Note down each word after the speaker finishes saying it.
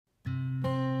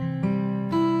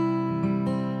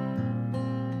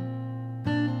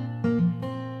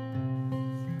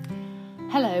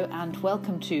and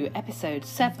welcome to episode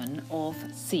 7 of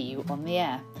See You on the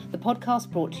Air, the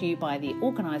podcast brought to you by the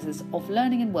organisers of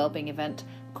learning and wellbeing event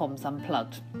Comms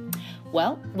Unplugged.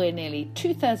 Well, we're nearly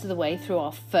 2/3 of the way through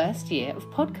our first year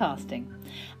of podcasting,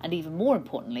 and even more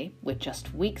importantly, we're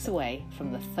just weeks away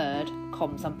from the third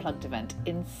Comms Unplugged event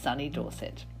in sunny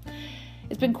Dorset.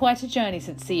 It's been quite a journey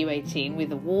since CU18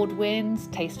 with award wins,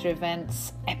 taster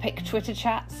events, epic Twitter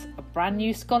chats, a brand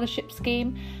new scholarship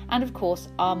scheme, and of course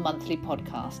our monthly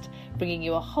podcast, bringing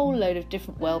you a whole load of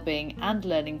different wellbeing and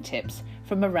learning tips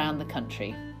from around the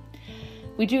country.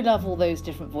 We do love all those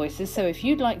different voices, so if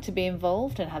you'd like to be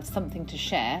involved and have something to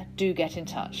share, do get in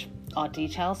touch. Our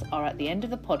details are at the end of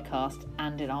the podcast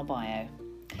and in our bio.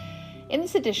 In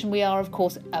this edition, we are of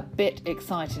course a bit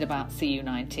excited about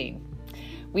CU19.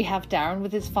 We have Darren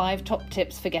with his 5 top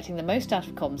tips for getting the most out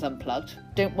of Comms Unplugged.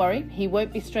 Don't worry, he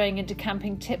won't be straying into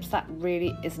camping tips, that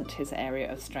really isn't his area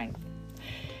of strength.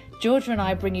 Georgia and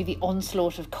I bring you the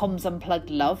onslaught of Comms Unplugged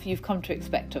love you've come to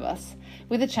expect of us,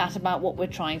 with a chat about what we're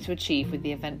trying to achieve with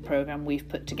the event programme we've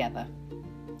put together.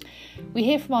 We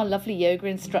hear from our lovely yoga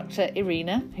instructor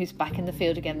Irina, who's back in the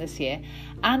field again this year,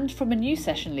 and from a new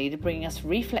session leader bringing us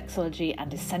reflexology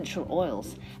and essential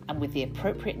oils, and with the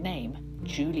appropriate name,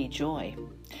 Julie Joy.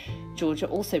 Georgia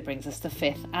also brings us the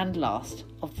 5th and last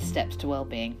of the steps to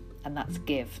wellbeing, and that's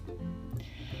give.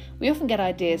 We often get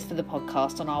ideas for the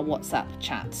podcast on our WhatsApp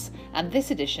chats, and this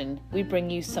edition we bring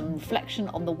you some reflection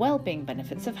on the wellbeing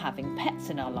benefits of having pets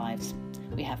in our lives.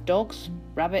 We have dogs,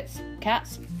 rabbits,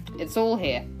 cats, it's all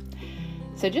here.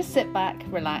 So just sit back,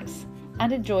 relax,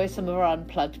 and enjoy some of our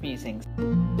unplugged musings.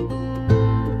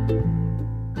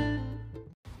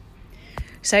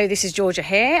 So this is Georgia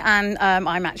here, and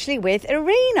I'm actually with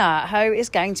Irina, who is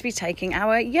going to be taking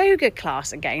our yoga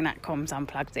class again at Comms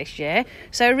Unplugged this year.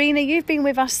 So Irina, you've been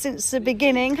with us since the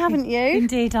beginning, haven't you?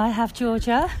 Indeed, I have,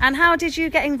 Georgia. And how did you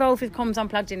get involved with Comms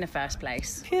Unplugged in the first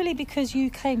place? Purely because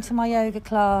you came to my yoga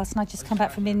class, and I just come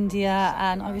back from India,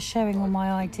 and I was sharing all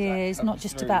my ideas, not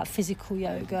just about physical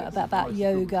yoga, but about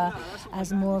yoga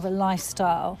as more of a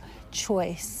lifestyle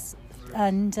choice.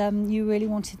 And you really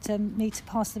wanted me to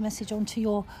pass the message on to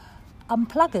your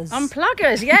unpluggers.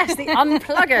 Unpluggers, yes, the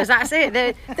unpluggers, that's it.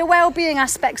 The well-being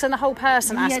aspects and the whole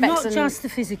person aspects. Yeah, not just the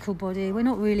physical body. We're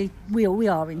not really, we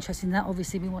are interested in that.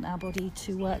 Obviously, we want our body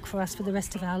to work for us for the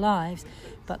rest of our lives.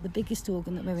 But the biggest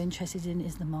organ that we're interested in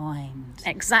is the mind.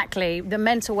 Exactly. The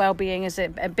mental well-being is a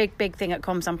big thing at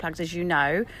Comms Unplugged, as you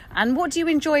know. And what do you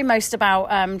enjoy most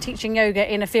about teaching yoga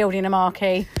in a field in a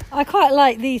marquee? I quite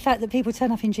like the fact that people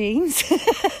turn up in jeans.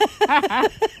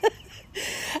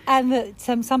 And that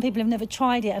some people have never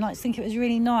tried it, and I think it was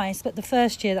really nice. But the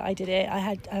first year that I did it,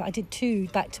 I did 2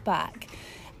 back to back,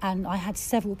 and I had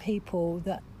several people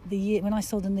that when I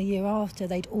saw them the year after,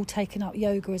 they'd all taken up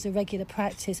yoga as a regular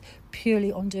practice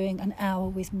purely on doing an hour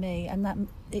with me, and that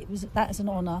is an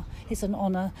honour. It's an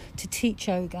honour to teach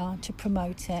yoga, to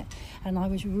promote it, and I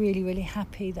was really, really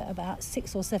happy that about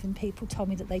 6 or 7 people told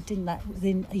me that they did that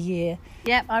within a year.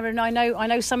 Yep, I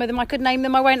know some of them. I could name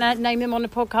them. I won't name them on the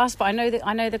podcast, but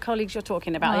I know the colleagues you're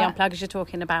talking about, the unpluggers you're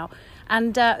talking about.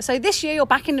 And so this year you're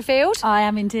back in the field. I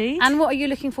am indeed. And what are you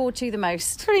looking forward to the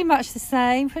most? Pretty much the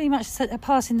same. Pretty much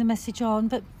passing the message on,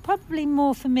 but probably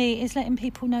more for me is letting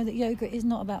people know that yoga is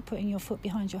not about putting your foot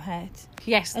behind your head.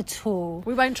 Yes. At all.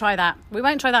 We won't try that. We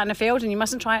won't try that in the field, and you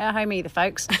mustn't try it at home either,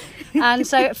 folks. And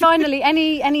so finally,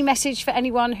 any message for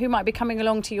anyone who might be coming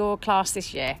along to your class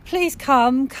this year? Please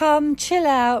come, chill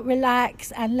out,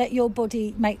 relax, and let your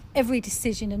body make every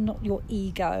decision and not your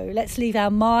ego. Let's leave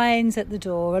our minds at the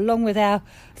door, along with our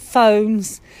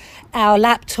phones, our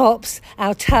laptops,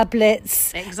 our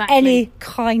tablets, exactly. Any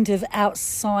kind of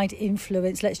outside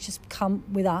influence. Let's just come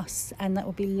with us, and that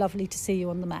will be lovely to see you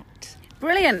on the mat.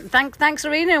 Brilliant. Thanks,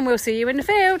 Irina, and we'll see you in the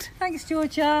field. Thanks,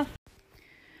 Georgia.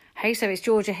 Hey, so it's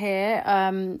Georgia here.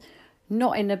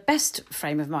 Not in the best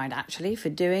frame of mind, actually, for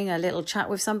doing a little chat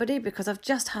with somebody, because I've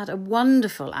just had a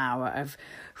wonderful hour of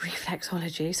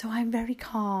reflexology, so I'm very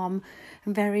calm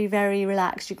and very, very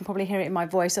relaxed. You can probably hear it in my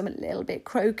voice. I'm a little bit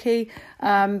croaky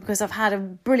because I've had a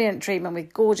brilliant treatment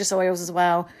with gorgeous oils as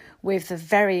well, with the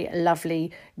very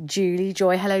lovely Julie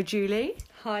Joy. Hello, Julie.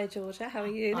 Hi, Georgia. How are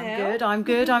you now? I'm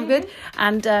good.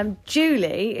 And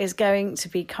Julie is going to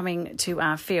be coming to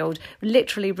our field,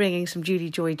 literally bringing some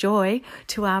Julie Joy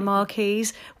to our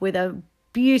marquees with a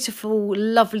beautiful,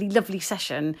 lovely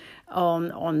session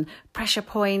on pressure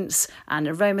points and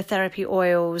aromatherapy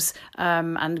oils,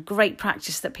 and great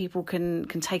practice that people can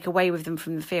take away with them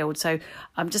from the field. So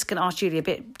I'm just going to ask Julie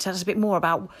tell us a bit more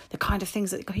about the kind of things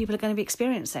that people are going to be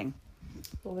experiencing.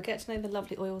 Well, we'll get to know the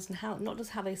lovely oils and how, not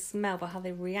just how they smell, but how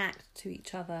they react to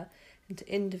each other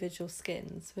into individual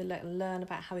skins. We'll learn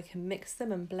about how we can mix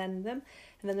them and blend them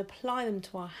and then apply them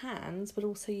to our hands, but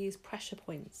also use pressure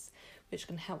points, which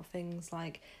can help things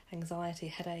like anxiety,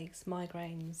 headaches,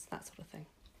 migraines, that sort of thing.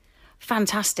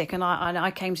 Fantastic. And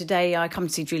I come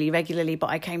to see Julie regularly, but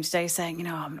I came today saying,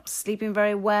 I'm not sleeping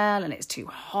very well and it's too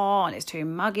hot and it's too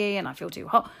muggy and I feel too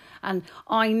hot. And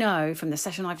I know from the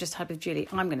session I've just had with Julie,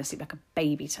 I'm going to sleep like a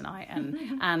baby tonight.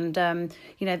 And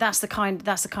that's the kind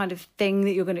of thing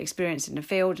that you're going to experience in the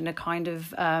field, and a kind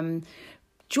of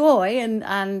joy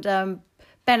and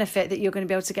benefit that you're going to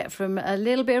be able to get from a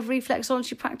little bit of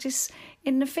reflexology practice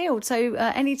in the field. So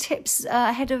any tips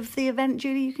ahead of the event,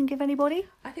 Julie, you can give anybody?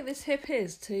 I think the tip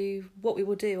is what we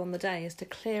will do on the day is to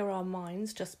clear our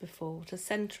minds just before, to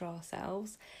centre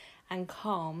ourselves and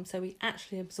calm, so we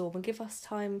actually absorb and give us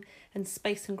time and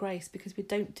space and grace, because we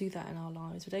don't do that in our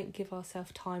lives. We don't give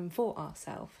ourselves time for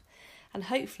ourselves. And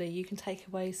hopefully you can take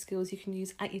away skills you can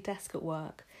use at your desk at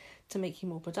work to make you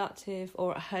more productive,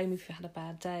 or at home if you had a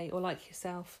bad day, or like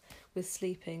yourself with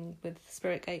sleeping, with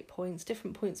spirit gate points,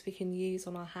 different points we can use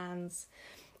on our hands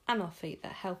and our feet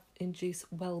that help induce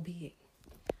well-being.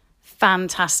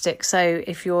 Fantastic. So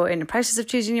if you're in the process of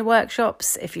choosing your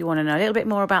workshops, if you want to know a little bit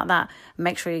more about that,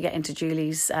 make sure you get into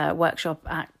Julie's workshop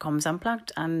at Comms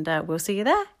Unplugged, and we'll see you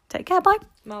there. Take care. Bye.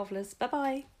 Marvellous.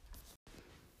 Bye-bye.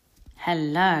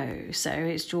 Hello, so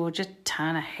it's Georgia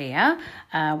Turner here,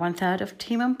 1/3 of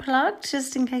Team Unplugged,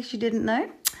 just in case you didn't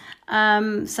know.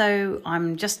 So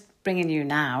I'm just bringing you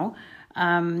now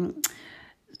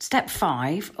step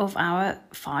 5 of our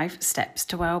 5 steps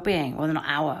to well-being. Well, they're not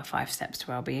our 5 steps to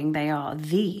well-being, they are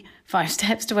the 5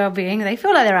 steps to well-being. They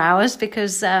feel like they're ours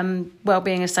because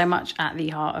well-being is so much at the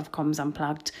heart of Comms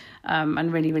Unplugged,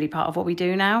 and really, really part of what we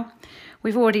do now.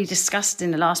 We've already discussed in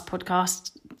the last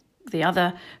podcast the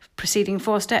other preceding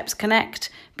 4 steps: connect,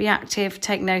 be active,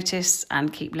 take notice,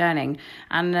 and keep learning.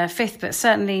 And the 5th, but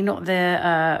certainly not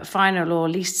the final or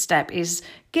least step, is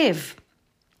give.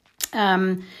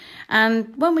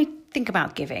 And when we think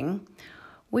about giving,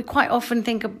 we quite often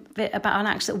think a bit about an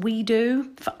act that we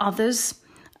do for others.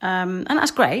 And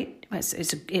that's great.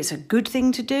 It's a good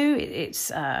thing to do.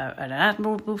 It's an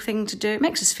admirable thing to do. It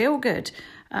makes us feel good.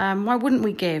 Why wouldn't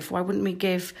we give? Why wouldn't we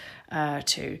give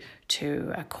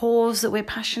to a cause that we're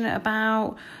passionate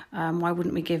about? Why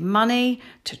wouldn't we give money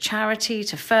to charity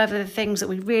to further the things that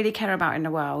we really care about in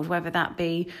the world, whether that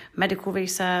be medical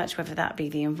research, whether that be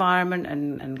the environment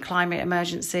and climate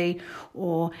emergency,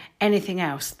 or anything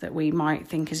else that we might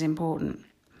think is important?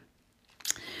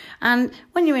 And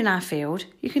when you're in our field,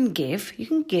 you can give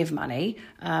money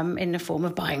in the form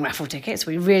of buying raffle tickets.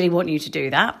 We really want you to do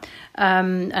that.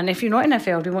 And if you're not in our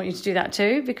field, we want you to do that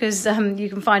too, because you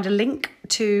can find a link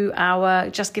to our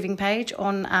Just Giving page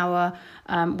on our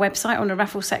website on the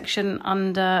raffle section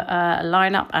under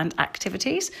lineup and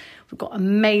activities. We've got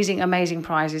amazing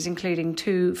prizes, including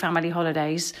 2 family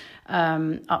holidays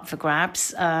up for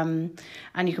grabs. And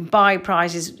you can buy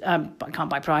prizes, but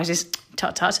can't buy prizes.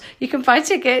 Tut. You can buy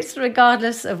tickets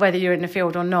regardless of whether you're in the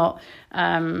field or not.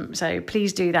 So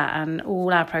please do that. And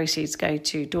all our proceeds go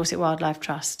to Dorset Wildlife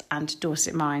Trust and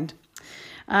Dorset Mind.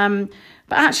 But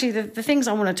actually, the things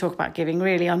I want to talk about giving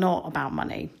really are not about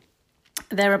money.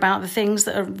 They're about the things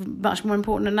that are much more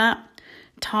important than that: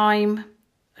 time,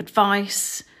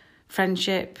 advice,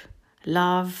 friendship,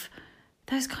 love,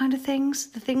 those kind of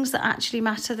things, the things that actually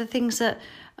matter, the things that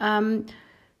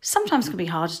sometimes can be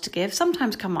harder to give,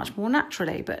 sometimes come much more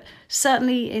naturally, but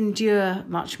certainly endure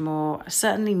much more,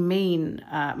 certainly mean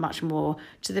much more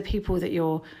to the people that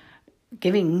you're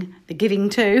giving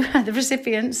to, the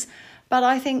recipients. But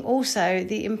I think also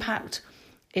the impact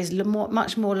is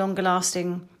much more longer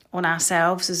lasting on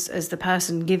ourselves as the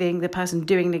person giving, the person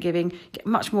doing the giving, get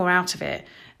much more out of it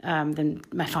than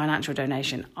my financial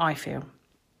donation, I feel.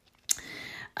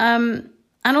 And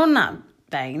on that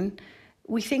vein,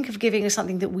 we think of giving as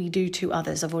something that we do to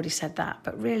others. I've already said that.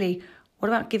 But really, what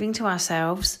about giving to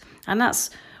ourselves? And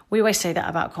we always say that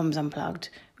about Comms Unplugged.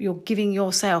 You're giving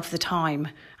yourself the time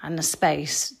and the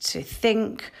space to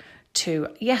think, to,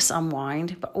 yes,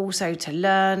 unwind, but also to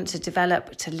learn, to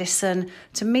develop, to listen,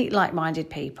 to meet like-minded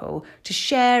people, to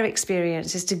share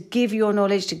experiences, to give your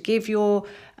knowledge, to give your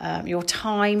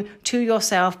time to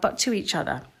yourself, but to each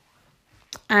other.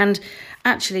 And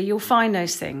actually, you'll find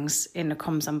those things in the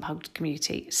Comms Unplugged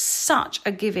community. Such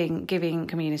a giving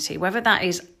community, whether that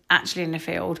is actually in the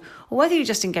field or whether you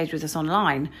just engage with us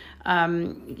online,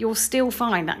 you'll still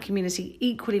find that community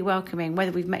equally welcoming,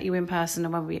 whether we've met you in person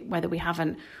or whether we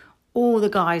haven't. All the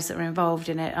guys that are involved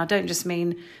in it. I don't just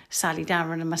mean Sally,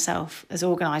 Darren and myself as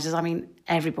organisers. I mean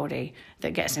everybody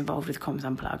that gets involved with Comms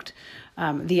Unplugged,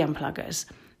 the Unpluggers.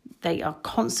 They are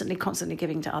constantly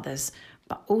giving to others.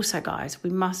 But also, guys, we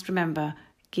must remember,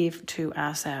 give to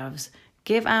ourselves.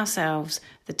 Give ourselves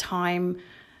the time,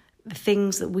 the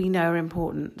things that we know are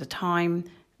important, the time,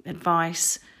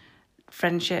 advice,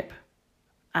 friendship,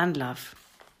 and love.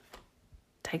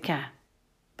 Take care.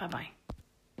 Bye-bye.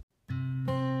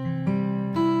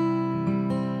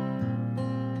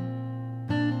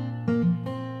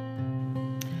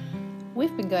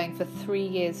 We've been going for 3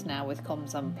 years now with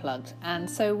Comms Unplugged, and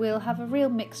so we'll have a real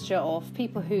mixture of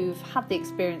people who've had the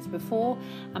experience before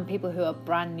and people who are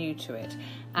brand new to it.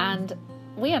 And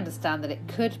we understand that it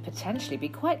could potentially be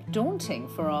quite daunting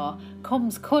for our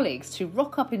comms colleagues to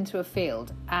rock up into a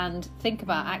field and think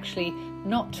about actually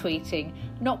not tweeting,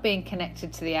 not being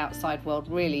connected to the outside world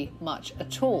really much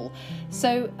at all.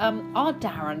 So our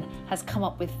Darren has come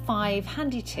up with 5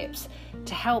 handy tips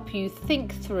to help you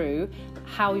think through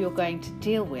how you're going to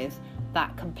deal with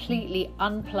that completely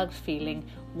unplugged feeling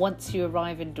once you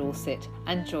arrive in Dorset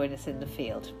and join us in the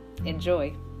field.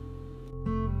 Enjoy.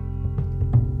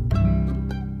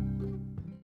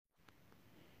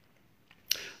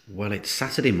 Well, it's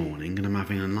Saturday morning and I'm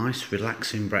having a nice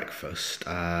relaxing breakfast,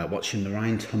 watching the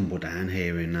rain tumble down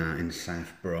here in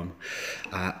South Brum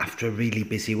after a really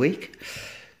busy week.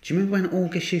 Do you remember when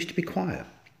August used to be quiet?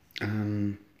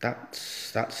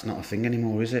 That's not a thing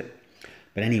anymore, is it?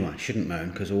 But anyway, shouldn't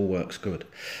moan because all work's good.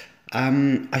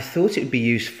 I thought it would be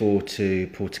useful to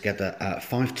pull together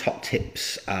 5 top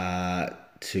tips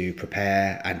to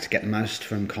prepare and to get the most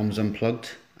from Comms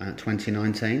Unplugged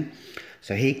 2019.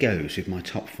 So here goes with my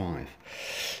top 5.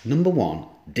 Number 1,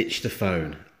 ditch the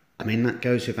phone. I mean, that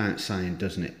goes without saying,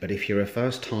 doesn't it? But if you're a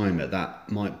first timer, that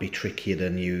might be trickier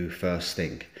than you first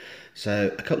think.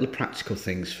 So a couple of practical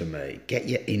things for me. Get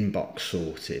your inbox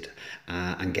sorted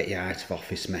and get your out of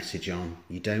office message on.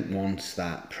 You don't want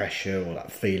that pressure or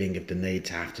that feeling of the need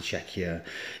to have to check your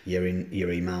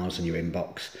emails and your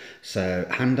inbox. So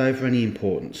hand over any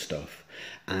important stuff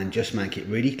and just make it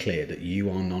really clear that you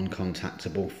are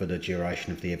non-contactable for the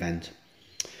duration of the event.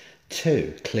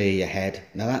 2, clear your head.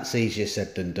 Now that's easier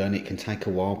said than done. It can take a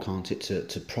while, can't it,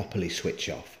 to properly switch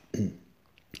off.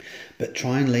 But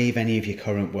try and leave any of your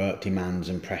current work demands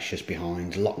and pressures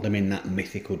behind. Lock them in that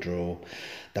mythical drawer.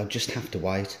 They'll just have to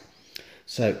wait.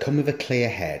 So come with a clear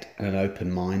head and an open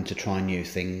mind to try new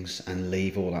things and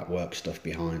leave all that work stuff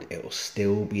behind. It will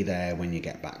still be there when you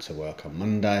get back to work on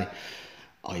Monday.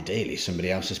 Ideally, somebody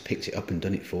else has picked it up and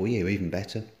done it for you, even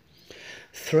better.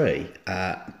 3,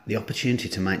 the opportunity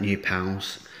to make new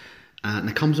pals. Now,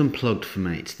 Comms Unplugged for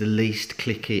me, it's the least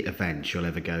clicky event you'll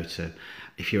ever go to.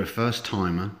 If you're a first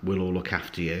timer, we'll all look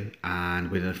after you, and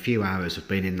within a few hours of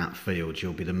being in that field,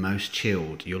 you'll be the most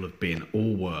chilled you'll have been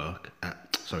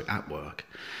at work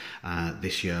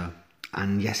this year.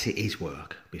 And yes, it is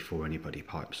work before anybody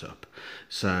pipes up.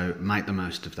 So make the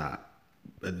most of that.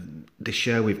 This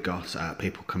year we've got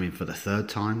people coming for the 3rd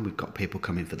time, we've got people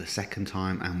coming for the 2nd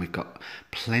time, and we've got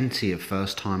plenty of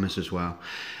first timers as well.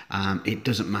 It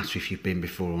doesn't matter if you've been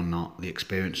before or not, the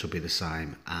experience will be the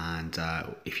same, and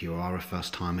if you are a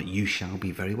first timer, you shall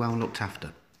be very well looked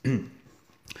after.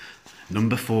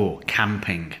 Number 4,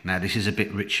 camping. Now this is a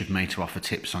bit rich of me to offer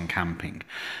tips on camping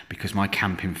because my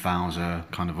camping fails are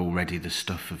kind of already the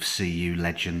stuff of CU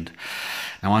legend.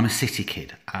 Now I'm a city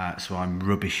kid, so I'm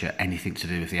rubbish at anything to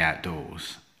do with the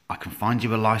outdoors. I can find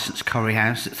you a licensed curry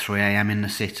house at 3 a.m. in the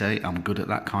city. I'm good at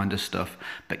that kind of stuff,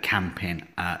 but camping,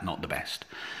 not the best.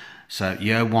 So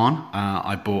year 1,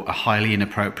 I bought a highly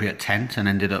inappropriate tent and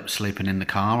ended up sleeping in the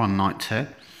car on night 2.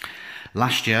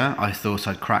 Last year, I thought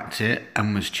I'd cracked it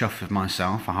and was chuffed with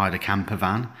myself. I hired a camper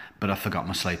van, but I forgot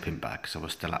my sleeping bag, so I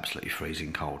was still absolutely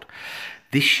freezing cold.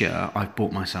 This year, I've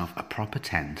bought myself a proper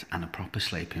tent and a proper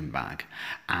sleeping bag,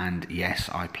 and yes,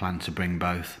 I plan to bring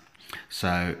both.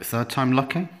 So, 3rd time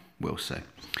lucky? We'll see.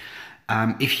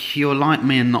 If you're like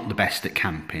me and not the best at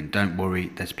camping, don't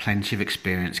worry, there's plenty of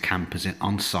experienced campers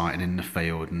on site and in the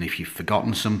field, and if you've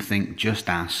forgotten something, just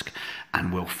ask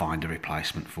and we'll find a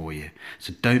replacement for you.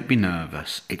 So don't be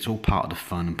nervous, it's all part of the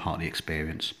fun and part of the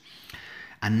experience.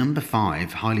 And number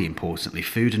 5, highly importantly,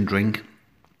 food and drink.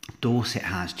 Dorset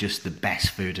has just the best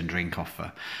food and drink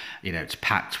offer. You know, it's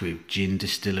packed with gin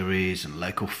distilleries and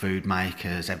local food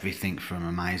makers, everything from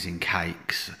amazing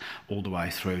cakes all the way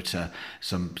through to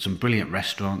some brilliant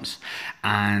restaurants.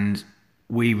 And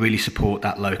we really support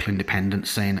that local independent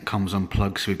scene that comes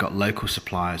unplugged. So we've got local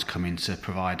suppliers coming to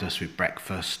provide us with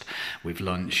breakfast, with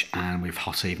lunch and with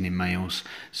hot evening meals.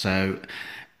 So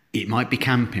it might be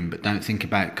camping, but don't think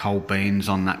about cold beans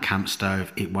on that camp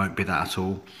stove. It won't be that at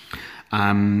all.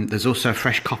 There's also a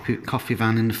fresh coffee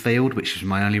van in the field, which is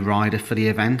my only rider for the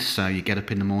event. So you get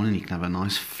up in the morning, you can have a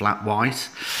nice flat white,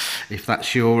 if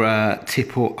that's your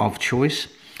tip of choice.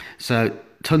 So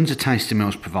tons of tasty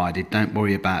meals provided. Don't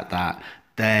worry about that.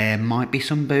 There might be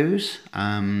some booze.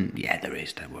 Yeah, there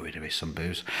is. Don't worry, there is some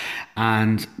booze.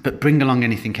 But bring along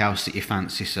anything else that you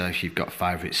fancy. So if you've got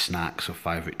favourite snacks or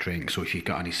favourite drinks, or if you've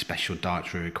got any special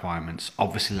dietary requirements,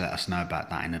 obviously let us know about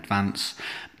that in advance.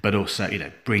 But also,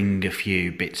 bring a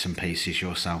few bits and pieces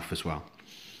yourself as well.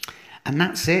 And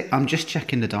that's it. I'm just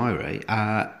checking the diary.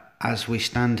 As we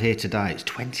stand here today, it's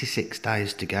 26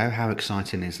 days to go. How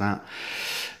exciting is that?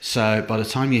 So by the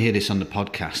time you hear this on the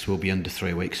podcast, we'll be under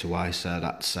 3 weeks away. So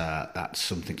that's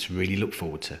something to really look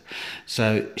forward to.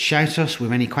 So shout us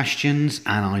with any questions,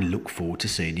 and I look forward to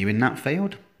seeing you in that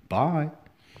field. Bye.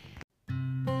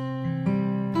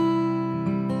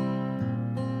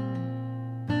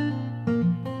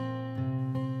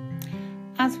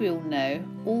 As we all know,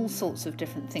 all sorts of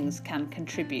different things can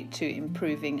contribute to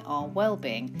improving our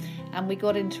well-being, and we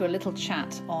got into a little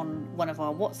chat on one of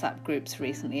our WhatsApp groups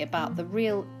recently about the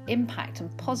real impact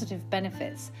and positive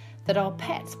benefits that our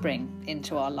pets bring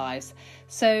into our lives.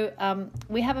 So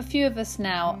we have a few of us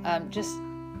now just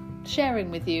sharing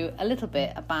with you a little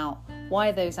bit about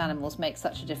why those animals make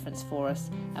such a difference for us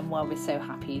and why we're so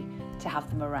happy to have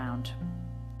them around.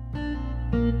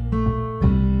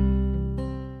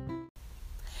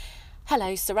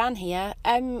 Hello, Saran here.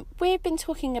 We've been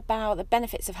talking about the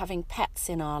benefits of having pets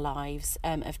in our lives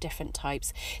of different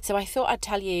types. So I thought I'd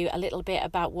tell you a little bit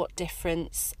about what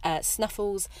difference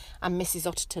Snuffles and Mrs.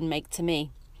 Otterton make to me.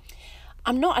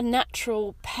 I'm not a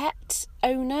natural pet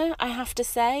owner, I have to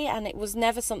say, and it was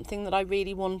never something that I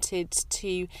really wanted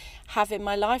to have in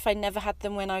my life. I never had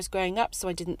them when I was growing up, so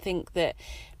I didn't think that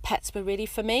pets were really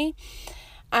for me.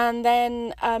 And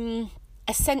then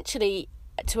essentially,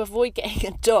 to avoid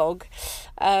getting a dog,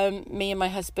 me and my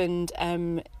husband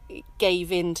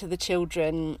gave in to the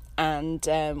children, and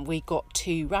we got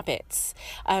 2 rabbits.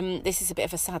 This is a bit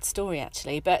of a sad story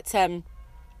actually, but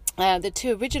the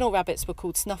 2 original rabbits were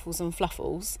called Snuffles and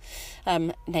Fluffles,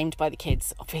 named by the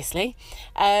kids obviously,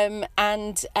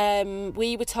 and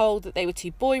we were told that they were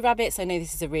 2 boy rabbits. I know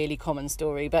this is a really common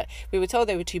story, but we were told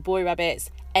they were 2 boy rabbits.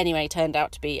 Anyway, it turned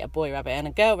out to be a boy rabbit and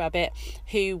a girl rabbit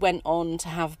who went on to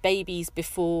have babies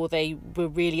before they were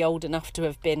really old enough to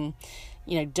have been,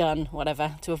 done,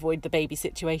 whatever, to avoid the baby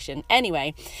situation.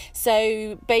 Anyway,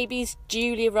 so babies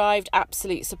duly arrived,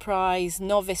 absolute surprise.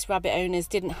 Novice rabbit owners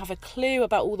didn't have a clue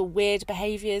about all the weird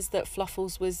behaviours that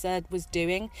Fluffles was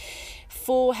doing.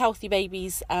 4 healthy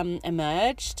babies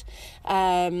emerged.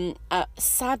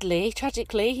 Sadly,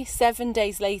 tragically, 7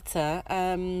 days later,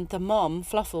 the mom,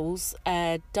 Fluffles,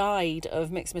 died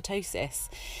of myxomatosis.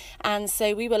 And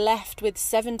so we were left with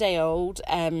 7-day-old,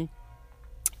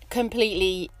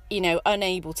 completely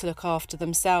unable to look after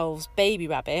themselves baby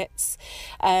rabbits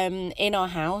in our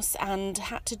house, and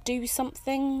had to do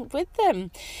something with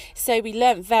them. So we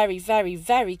learnt very, very,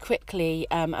 very quickly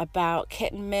about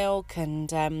kitten milk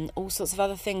and all sorts of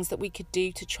other things that we could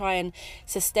do to try and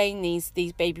sustain these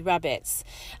baby rabbits.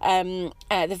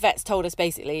 The vets told us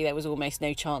basically there was almost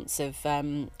no chance of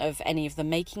any of them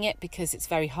making it, because it's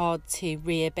very hard to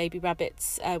rear baby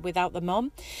rabbits without the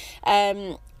mom.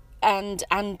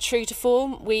 And true to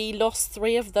form, we lost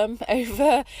 3 of them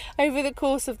over the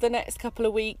course of the next couple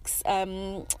of weeks,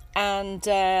 and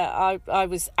I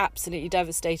was absolutely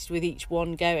devastated with each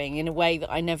one going in a way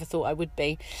that I never thought I would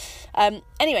be.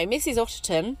 Anyway, Mrs.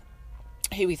 Otterton,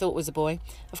 who we thought was a boy,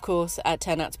 of course,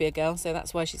 turned out to be a girl, so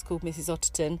that's why she's called Mrs.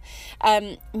 Otterton,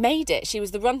 made it. She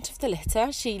was the runt of the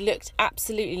litter. She looked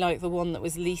absolutely like the one that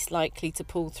was least likely to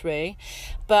pull through,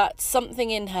 but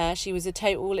something in her, she was a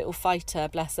total little fighter,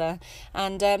 bless her,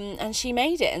 and she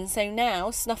made it. And so now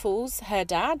Snuffles, her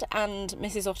dad, and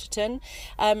Mrs. Otterton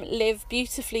live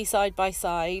beautifully side by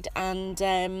side, and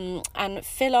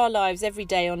fill our lives every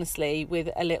day, honestly, with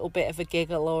a little bit of a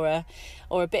giggle or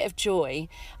a bit of joy.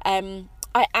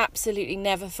 I absolutely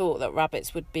never thought that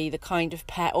rabbits would be the kind of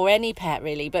pet, or any pet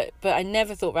really, but I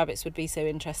never thought rabbits would be so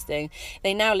interesting.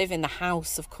 They now live in the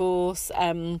house, of course,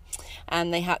 and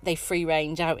they free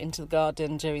range out into the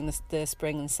garden during the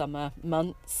spring and summer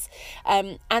months,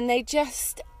 and they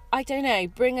just, I don't know,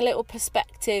 bring a little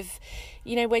perspective.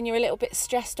 When you're a little bit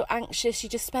stressed or anxious, you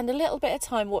just spend a little bit of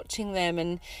time watching them,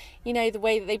 and the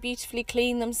way that they beautifully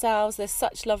clean themselves. They're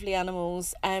such lovely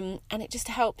animals, and it just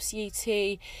helps you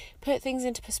to put things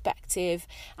into perspective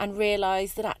and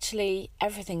realise that actually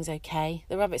everything's okay.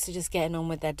 The rabbits are just getting on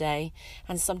with their day,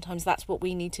 and sometimes that's what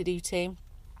we need to do too.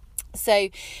 So,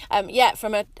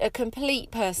 from a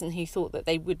complete person who thought that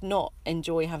they would not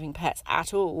enjoy having pets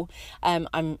at all,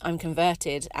 I'm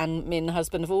converted, and me and the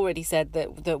husband have already said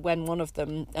that when one of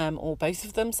them or both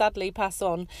of them sadly pass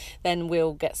on, then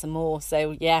we'll get some more.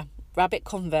 So yeah, rabbit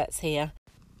converts here.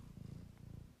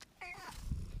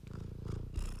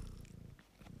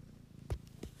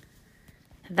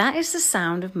 That is the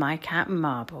sound of my cat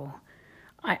Marble.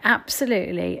 I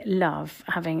absolutely love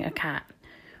having a cat.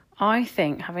 I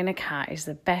think having a cat is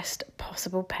the best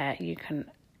possible pet you can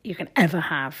ever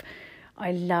have.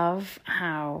 I love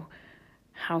how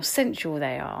sensual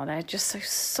they are. They're just so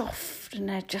soft, and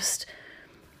they're just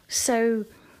so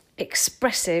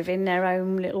expressive in their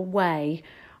own little way.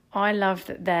 I love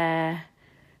that they're...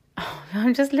 Oh,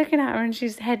 I'm just looking at her and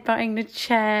she's headbutting the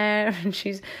chair and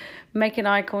she's making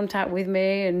eye contact with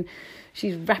me and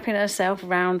she's wrapping herself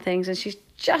around things, and she's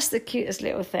just the cutest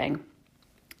little thing.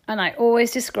 And I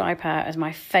always describe her as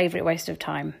my favourite waste of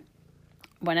time.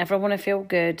 Whenever I want to feel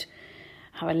good,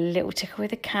 have a little tickle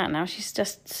with the cat. Now she's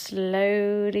just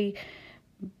slowly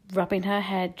rubbing her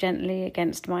head gently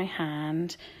against my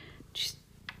hand. She's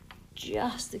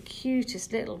just the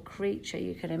cutest little creature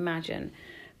you can imagine,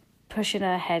 pushing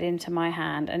her head into my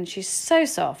hand. And she's so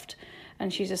soft,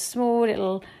 and she's a small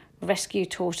little rescue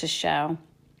tortoise shell.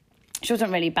 She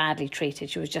wasn't really badly treated.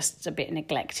 She was just a bit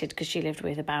neglected because she lived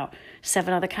with about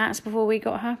 7 other cats before we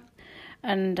got her.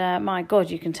 And my God,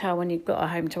 you can tell when you got her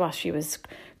home to us, she was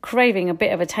craving a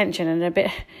bit of attention and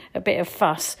a bit of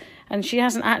fuss. And she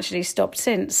hasn't actually stopped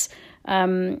since.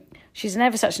 She's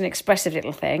never such an expressive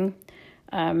little thing.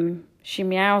 She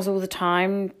meows all the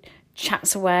time,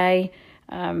 chats away,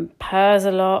 purrs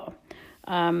a lot,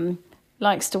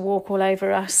 likes to walk all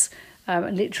over us.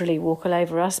 Literally walk all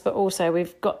over us, but also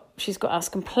she's got us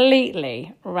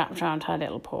completely wrapped around her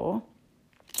little paw.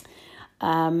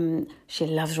 She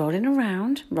loves rolling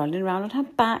around on her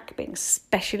back, being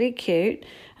especially cute,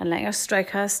 and letting us stroke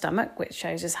her stomach, which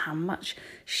shows us how much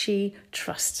she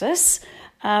trusts us.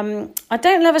 I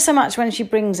don't love her so much when she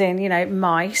brings in,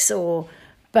 mice or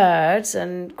birds,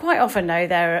 and quite often, no,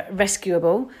 they're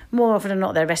rescuable. More often than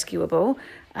not, they're rescuable.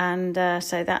 And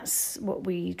so that's what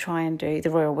we try and do, the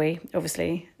royal we.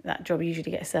 Obviously, that job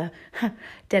usually gets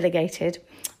delegated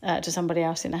to somebody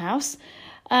else in the house.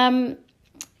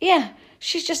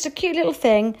 She's just a cute little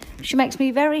thing. She makes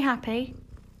me very happy.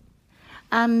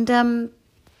 And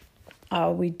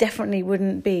we definitely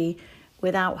wouldn't be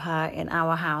without her in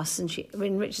our house. And she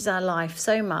enriches our life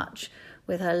so much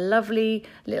with her lovely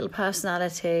little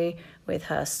personality, with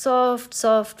her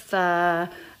soft fur,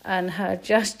 and her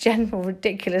just general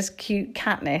ridiculous cute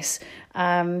catness.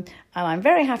 And I'm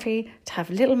very happy to have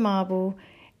little Marble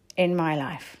in my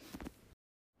life.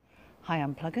 Hi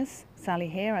Unpluggers, Sally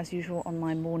here as usual on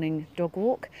my morning dog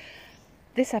walk.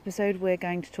 This episode we're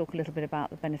going to talk a little bit about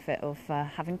the benefit of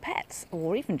having pets,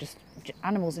 or even just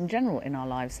animals in general in our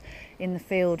lives. In the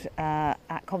field at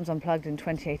Comms Unplugged in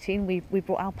 2018 we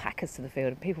brought alpacas to the field,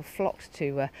 and people flocked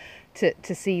to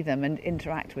see them and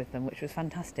interact with them, which was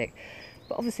fantastic.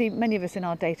 But obviously many of us in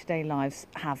our day-to-day lives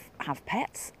have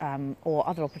pets or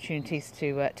other opportunities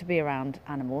to be around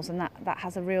animals, and that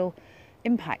has a real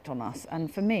impact on us.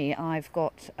 And for me, I've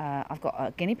got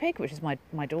a guinea pig, which is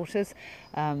my daughter's,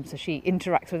 so she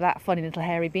interacts with that funny little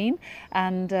hairy bean.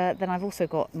 And then I've also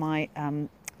got my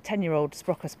 10-year-old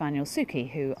Sprocker Spaniel Suki,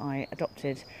 who I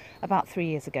adopted about 3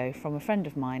 years ago from a friend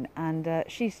of mine, and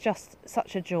she's just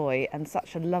such a joy and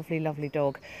such a lovely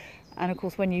dog. And of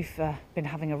course, when you've been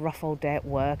having a rough old day at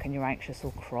work and you're anxious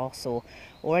or cross or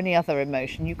any other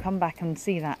emotion, you come back and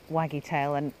see that waggy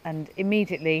tail, and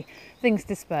immediately things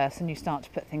disperse and you start to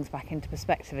put things back into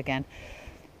perspective again.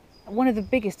 One of the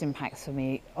biggest impacts for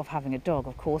me of having a dog,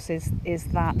 of course, is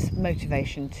that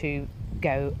motivation to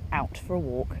go out for a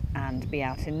walk and be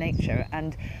out in nature.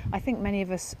 And I think many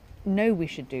of us know we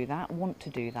should do that, want to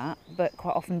do that, but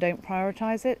quite often don't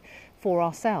prioritise it for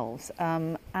ourselves.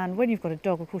 And when you've got a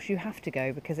dog, of course, you have to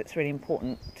go because it's really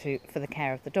important for the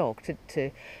care of the dog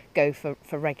to go for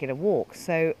regular walks.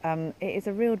 So it is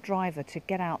a real driver to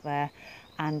get out there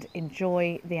and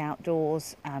enjoy the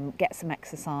outdoors, get some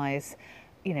exercise,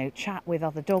 chat with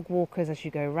other dog walkers as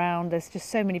you go around. There's just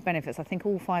so many benefits. I think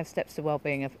all 5 steps to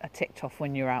well-being are ticked off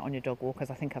when you're out on your dog walk, as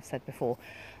I think I've said before.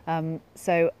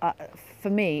 So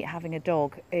for me, having a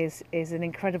dog is an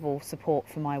incredible support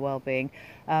for my well-being,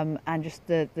 and just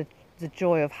the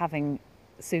joy of having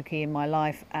Suki in my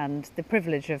life and the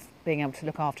privilege of being able to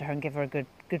look after her and give her a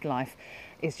good life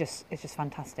is just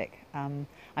fantastic. I'm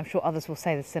sure others will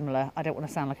say the similar. I don't want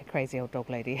to sound like a crazy old dog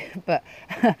lady, but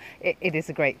it is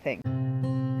a great thing.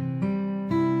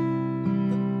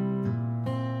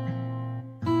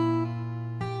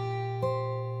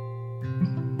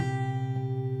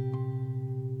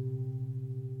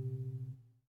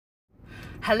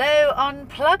 Hello,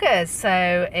 Unpluggers.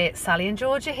 So it's Sally and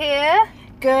Georgia here.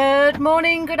 Good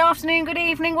morning, good afternoon, good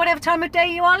evening, whatever time of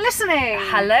day you are listening.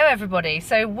 Hello, everybody.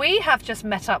 So we have just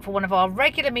met up for one of our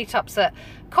regular meetups at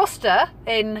Costa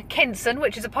in Kinson,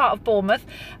 which is a part of Bournemouth,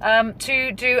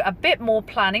 to do a bit more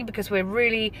planning because we're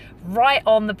really right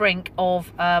on the brink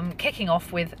of kicking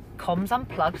off with Comms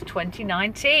Unplugged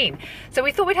 2019. So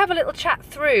we thought we'd have a little chat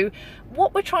through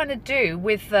what we're trying to do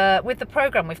with the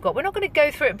programme we've got. We're not going to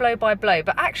go through it blow by blow,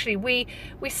 but actually we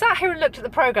sat here and looked at the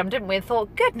programme, didn't we, and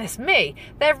thought, goodness me,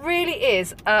 there really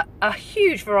is a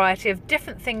huge variety of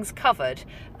different things covered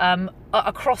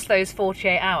across those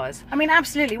 48 hours. I mean,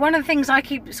 absolutely. One of the things I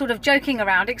keep sort of joking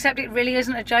around, except it really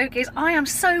isn't a joke, is I am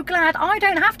so glad I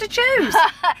don't have to choose.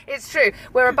 It's true.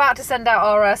 We're about to send out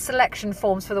our selection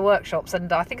forms for the workshops,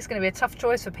 and I think it's going to be a tough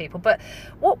choice for people. But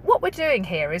what we're doing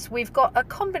here is we've got a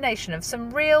combination of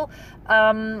some real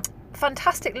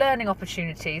fantastic learning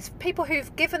opportunities, people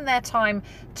who've given their time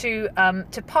to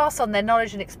pass on their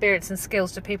knowledge and experience and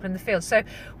skills to people in the field. So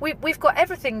we've got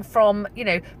everything from, you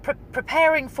know,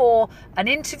 preparing for an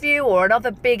interview or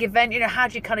another big event, you know, how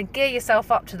do you kind of gear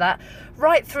yourself up to that,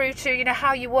 right through to, you know,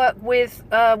 how you work with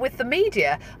the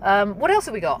media. What else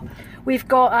have we got? We've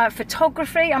got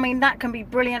photography. I mean, that can be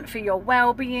brilliant for your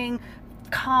well-being,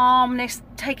 calmness,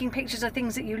 taking pictures of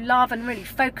things that you love and really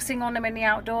focusing on them in the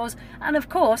outdoors, and of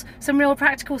course some real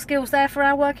practical skills there for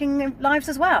our working lives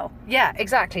as well. Yeah,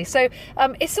 exactly. So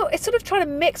it's sort of trying to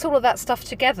mix all of that stuff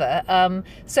together,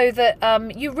 so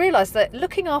that you realise that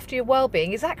looking after your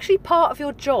well-being is actually part of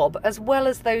your job, as well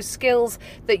as those skills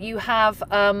that you have,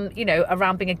 you know,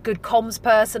 around being a good comms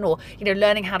person, or, you know,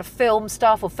 learning how to film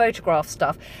stuff or photograph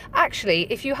stuff.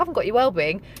 Actually, if you haven't got your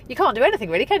well-being, you can't do anything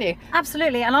really, can you?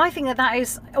 Absolutely, and I think that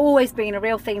has always been a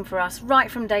real theme for us right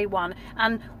from day one.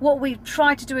 And what we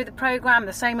try to do with the programme,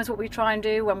 the same as what we try and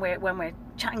do when we're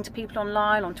chatting to people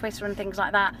online, on Twitter and things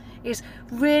like that, is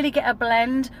really get a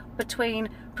blend between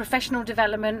professional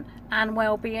development and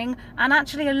well-being. And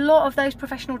actually a lot of those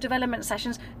professional development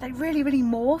sessions, they really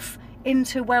morph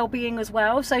into well-being as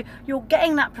well. So you're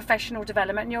getting that professional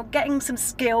development and you're getting some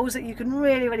skills that you can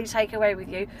really take away with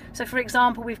you. So for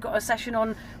example, we've got a session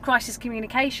on crisis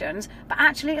communications, but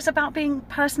actually it's about being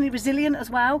personally resilient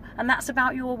as well, and that's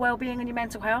about your well-being and your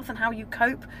mental health and how you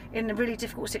cope in the really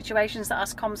difficult situations that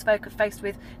us comms folk are faced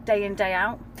with day in, day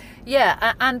out.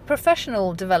 Yeah, and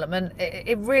professional development,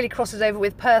 it really crosses over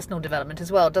with personal development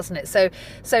as well, doesn't it?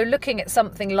 So looking at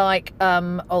something like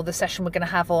the session we're going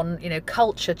to have on, you know,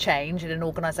 culture change in an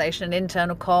organisation and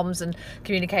internal comms and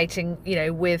communicating, you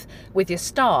know, with your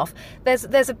staff,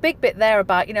 there's a big bit there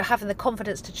about, you know, having the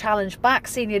confidence to challenge back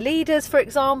senior leaders, for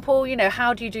example. You know,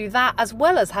 how do you do that, as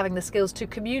well as having the skills to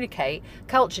communicate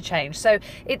culture change? So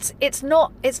it's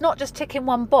not just ticking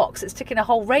one box, it's ticking a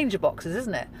whole range of boxes,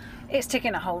 isn't it? It's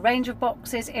ticking a whole range of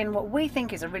boxes in what we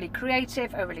think is a really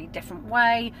creative, a really different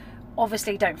way.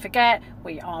 Obviously, don't forget,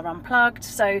 we are unplugged,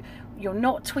 so you're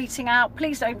not tweeting out.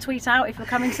 Please don't tweet out if you're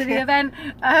coming to the event.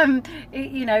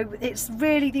 You know, it's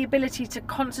really the ability to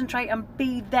concentrate and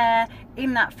be there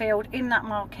in that field, in that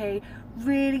marquee,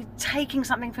 really taking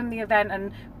something from the event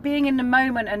and being in the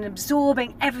moment and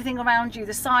absorbing everything around you,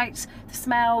 the sights, the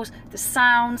smells, the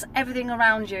sounds, everything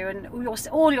around you, and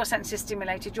all your senses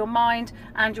stimulated, your mind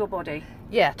and your body.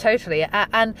 Yeah, totally.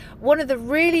 And one of the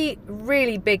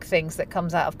really big things that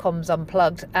comes out of Comms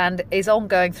Unplugged and is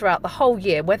ongoing throughout the whole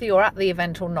year, whether you're at the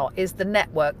event or not, is the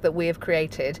network that we have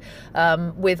created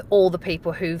with all the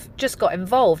people who've just got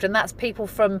involved. And that's people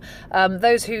from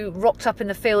those who rocked up in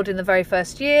the field in the very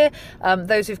first year,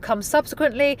 those who've come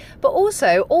subsequently, but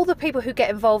also all the people who get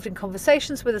involved in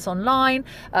conversations with us online.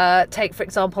 Take, for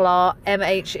example, our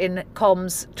MH in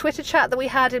Comms Twitter chat that we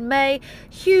had in May.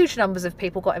 Huge numbers of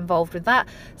people got involved with that.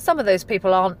 Some of those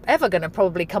people aren't ever going to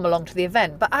probably come along to the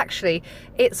event, but actually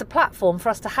it's a platform for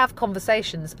us to have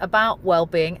conversations about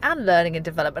well-being and learning and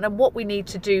development and what we need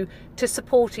to do to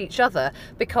support each other,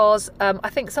 because I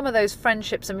think some of those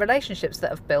friendships and relationships that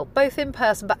have built, both in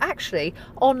person but actually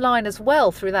online as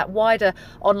well, through that wider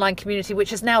online community,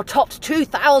 which has now topped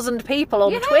 2,000 people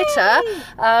on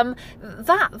Twitter,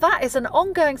 that is an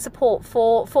ongoing support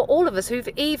for all of us who've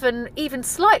even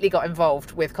slightly got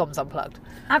involved with Comms Unplugged.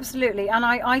 Absolutely, and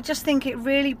I just think it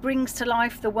really brings to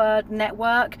life the word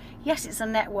network. Yes, it's a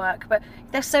network, but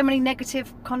there's so many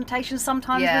negative connotations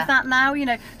sometimes with of that now, you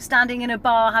know, standing in a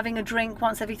bar having a drink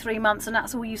once every 3 months and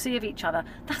that's all you see of each other.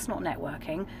 That's not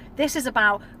networking. This is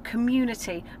about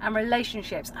community and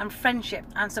relationships and friendship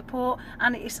and support,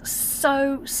 and it's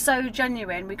so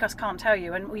genuine, we just can't tell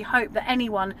you. And we hope that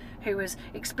anyone who has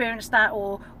experienced that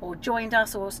or joined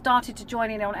us or started to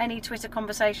join in on any Twitter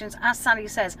conversations, as Sally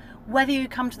says, whether you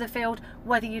come to the field,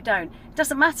 whether you don't, it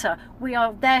doesn't matter. We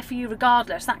are there for you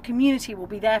regardless. That community will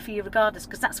be there for you regardless,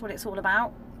 because that's what it's all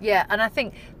about. Yeah, and I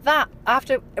think that I have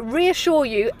to reassure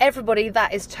you, everybody,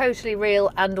 that is totally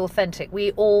real and authentic.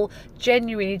 We all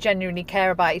genuinely care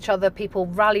about each other. People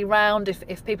rally round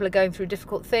if people are going through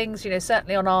difficult things. You know,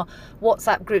 certainly on our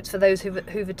WhatsApp groups for those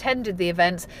who've attended the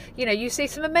events, you know, you see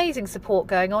some amazing support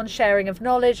going on, sharing of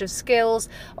knowledge, of skills,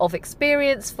 of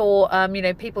experience for, you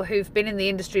know, people who've been in the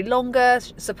industry longer,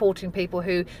 supporting people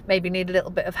who maybe need a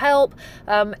little bit of help.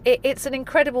 It's an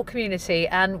incredible community,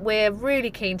 and we're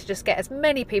really keen to just get as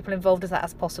many people involved as that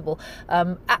as possible,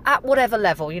 at whatever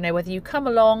level. You know, whether you come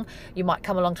along, you might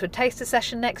come along to a taster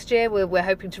session next year. We're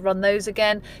hoping to run those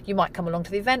again. You might come along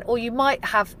to the event, or you might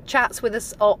have chats with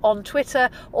us on Twitter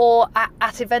or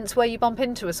at events where you bump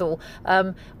into us all.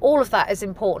 All of that is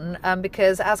important,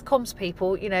 because as comms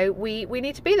people, you know, we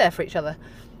need to be there for each other.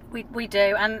 We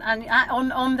do, and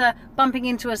on the bumping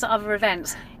into us at other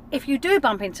events, if you do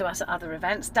bump into us at other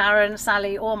events, Darren,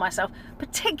 Sally or myself,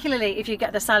 particularly if you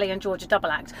get the Sally and Georgia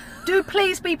double act, do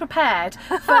please be prepared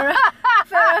for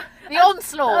the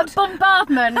onslaught, a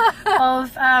bombardment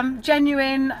of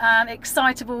genuine,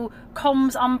 excitable,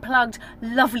 comms unplugged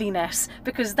loveliness,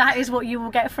 because that is what you will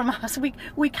get from us.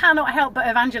 We cannot help but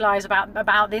evangelise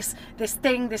about this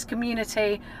thing, this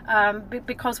community,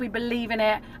 because we believe in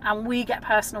it and we get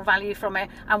personal value from it,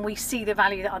 and we see the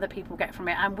value that other people get from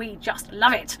it, and we just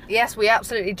love it. Yes, we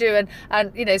absolutely do.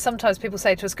 And you know, sometimes people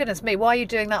say to us, goodness me, why are you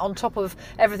doing that on top of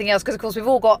everything else? Because of course we've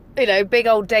all got, you know, big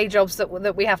old day jobs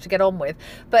that we have to get on with,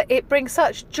 but it brings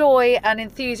such joy and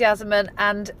enthusiasm,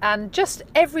 and just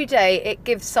every day it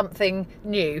gives something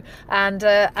new. And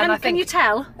I think, can you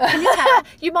tell?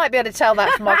 You might be able to tell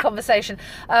that from our conversation.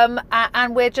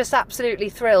 And we're just absolutely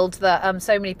thrilled that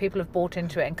so many people have bought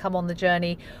into it and come on the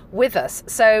journey with us.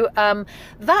 So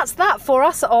that's that for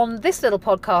us on this little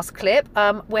podcast clip.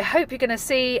 We hope you're going to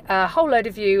see a whole load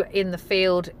of you in the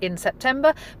field in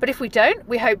September, but if we don't,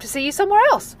 we hope to see you somewhere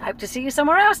else. Hope to see you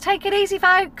somewhere else. Take it easy,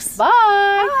 folks. Bye.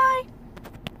 Bye.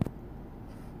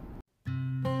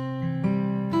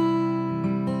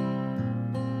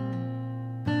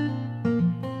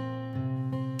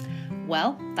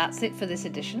 Well, that's it for this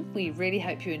edition. We really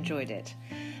hope you enjoyed it.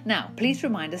 Now, please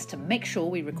remind us to make sure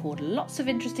we record lots of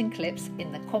interesting clips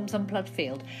in the Comms Unplugged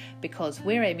field, because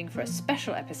we're aiming for a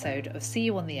special episode of See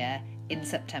You on the Air in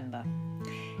September.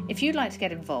 If you'd like to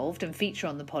get involved and feature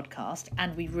on the podcast,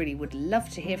 and we really would love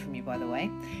to hear from you, by the way,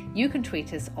 you can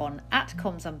tweet us on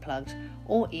 @CommsUnplugged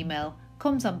or email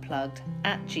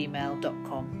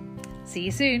commsunplugged@gmail.com. See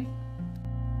you soon.